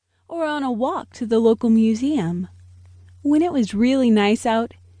or on a walk to the local museum. When it was really nice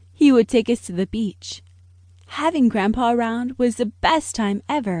out, he would take us to the beach. Having Grandpa around was the best time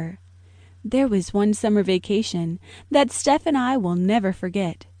ever. There was one summer vacation that Steph and I will never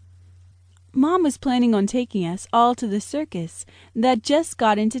forget. Mom was planning on taking us all to the circus that just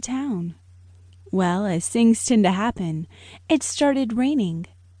got into town. Well, as things tend to happen, it started raining,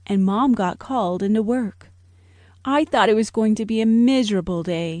 and Mom got called into work. I thought it was going to be a miserable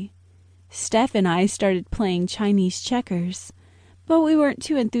day. Steph and I started playing Chinese checkers, but we weren't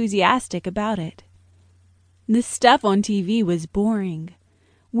too enthusiastic about it. The stuff on TV was boring.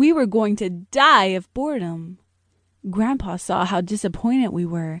 We were going to die of boredom. Grandpa saw how disappointed we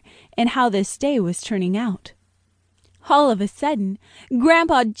were and how this day was turning out. All of a sudden,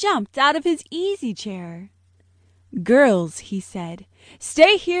 Grandpa jumped out of his easy chair. "Girls," he said,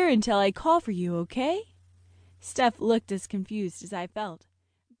 "stay here until I call for you, okay?" Steph looked as confused as I felt.